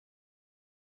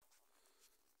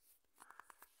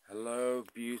Hello,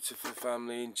 beautiful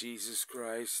family in Jesus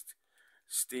Christ.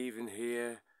 Stephen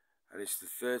here, and it's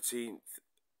the 13th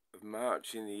of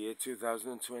March in the year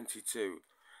 2022.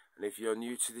 And if you're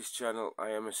new to this channel, I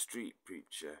am a street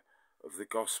preacher of the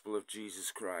gospel of Jesus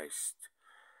Christ.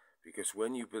 Because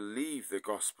when you believe the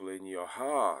gospel in your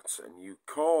heart and you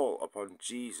call upon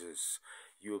Jesus,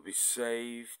 you will be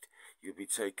saved, you'll be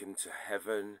taken to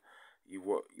heaven,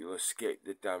 you'll escape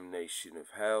the damnation of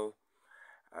hell.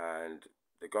 And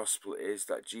the gospel is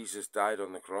that Jesus died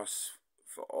on the cross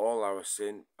for all our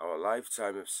sin, our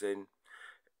lifetime of sin.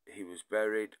 He was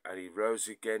buried and he rose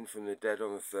again from the dead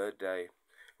on the third day.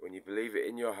 When you believe it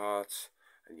in your heart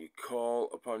and you call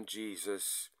upon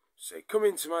Jesus, say, "Come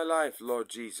into my life, Lord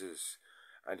Jesus,"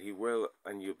 and he will,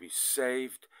 and you'll be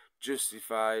saved,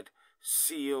 justified,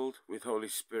 sealed with Holy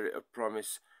Spirit of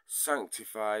promise,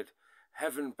 sanctified,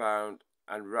 heaven bound,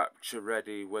 and rapture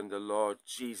ready when the Lord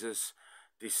Jesus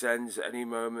descends any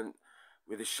moment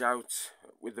with a shout,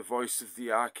 with the voice of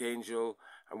the archangel,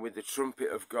 and with the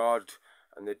trumpet of God,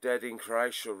 and the dead in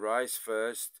Christ shall rise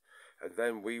first, and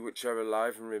then we which are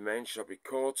alive and remain shall be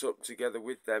caught up together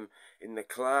with them in the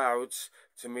clouds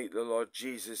to meet the Lord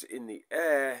Jesus in the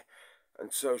air,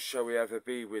 and so shall we ever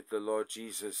be with the Lord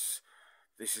Jesus.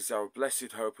 This is our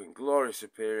blessed hope and glorious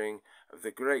appearing of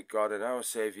the great God and our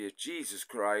Saviour Jesus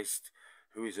Christ,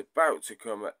 who is about to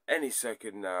come at any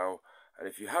second now. And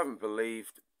if you haven't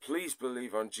believed, please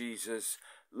believe on Jesus.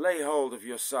 Lay hold of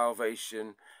your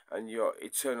salvation and your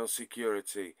eternal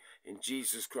security in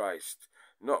Jesus Christ.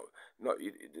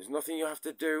 There's nothing you have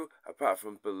to do apart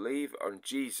from believe on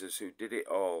Jesus who did it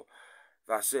all.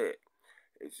 That's it.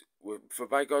 For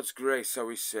by God's grace are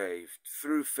we saved,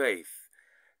 through faith,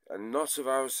 and not of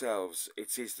ourselves.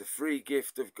 It is the free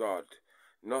gift of God,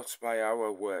 not by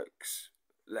our works,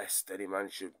 lest any man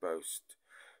should boast.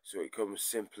 So it comes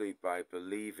simply by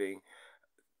believing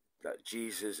that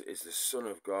Jesus is the Son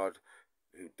of God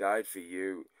who died for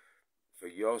you, for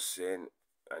your sin,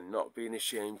 and not being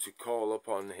ashamed to call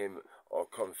upon him or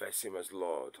confess him as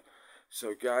Lord.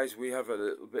 So guys, we have a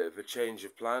little bit of a change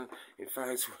of plan. In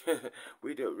fact,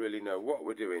 we don't really know what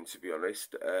we're doing, to be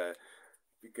honest,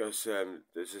 because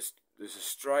there's a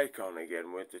strike on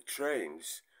again with the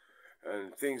trains,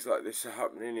 and things like this are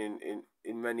happening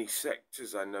in many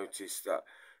sectors. I noticed that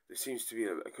there seems to be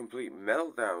a complete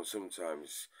meltdown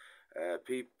sometimes.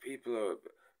 People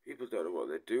don't know what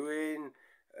they're doing.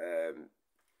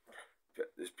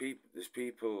 There's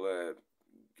people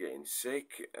getting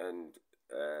sick, and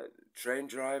train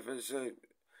drivers are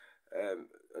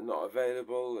not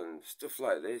available and stuff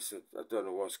like this. I don't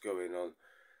know what's going on.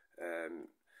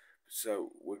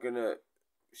 So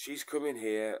she's coming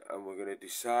here, and we're gonna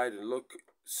decide and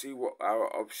see what our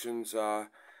options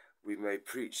are. We may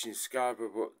preach in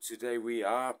Scarborough, but today we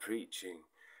are preaching.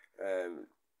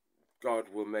 God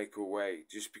will make a way.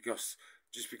 Just because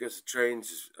the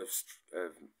trains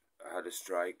have had a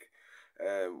strike,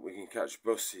 we can catch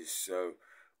buses. So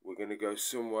we're going to go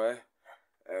somewhere.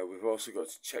 We've also got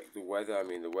to check the weather. I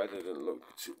mean, the weather doesn't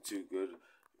look too good.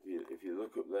 If you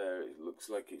look up there, it looks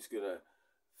like it's going to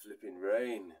flipping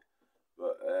rain.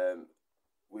 But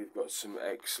we've got some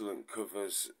excellent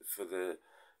covers for the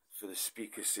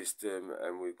speaker system,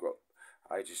 and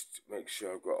I just make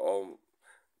sure I've got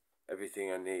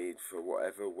everything I need for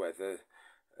whatever weather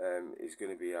is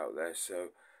going to be out there.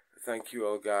 So thank you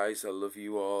all, guys. I love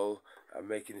you all. I'm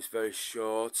making this very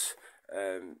short.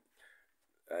 Would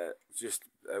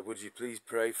you please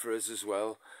pray for us as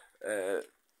well,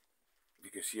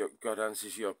 because God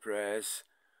answers your prayers.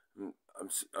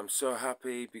 I'm so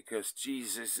happy because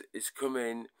Jesus is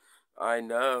coming. I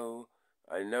know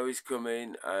he's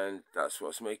coming, and that's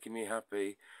what's making me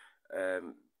happy.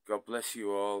 God bless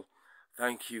you all.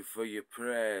 Thank you for your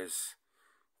prayers.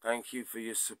 Thank you for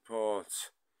your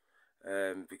support,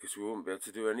 because we wouldn't be able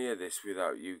to do any of this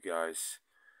without you guys.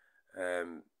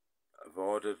 I've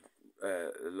ordered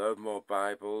a load more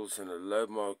Bibles and a load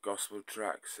more gospel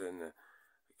tracts, and I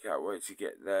can't wait to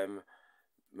get them.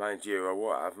 Mind you, I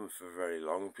won't have them for very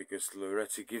long because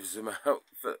Loretta gives them out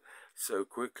so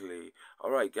quickly.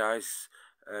 Alright guys,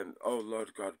 oh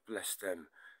Lord God, bless them.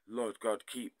 Lord God,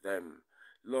 keep them.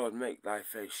 Lord, make thy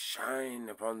face shine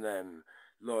upon them.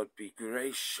 Lord, be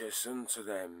gracious unto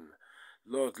them.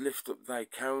 Lord, lift up thy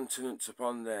countenance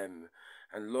upon them.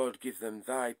 And Lord, give them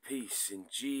thy peace in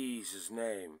Jesus'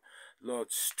 name.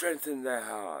 Lord, strengthen their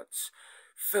hearts.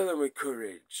 Fill them with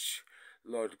courage.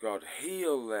 Lord God,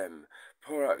 heal them.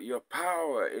 Pour out your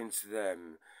power into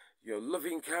them. Your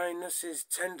loving kindnesses,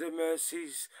 tender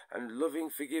mercies, and loving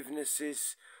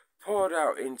forgivenesses poured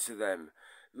out into them.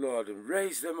 Lord, and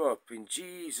raise them up in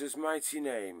Jesus' mighty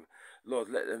name. Lord,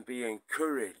 let them be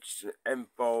encouraged and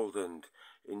emboldened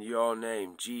in your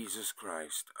name, Jesus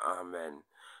Christ. Amen.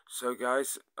 So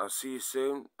guys, I'll see you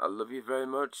soon. I love you very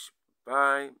much.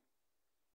 Bye.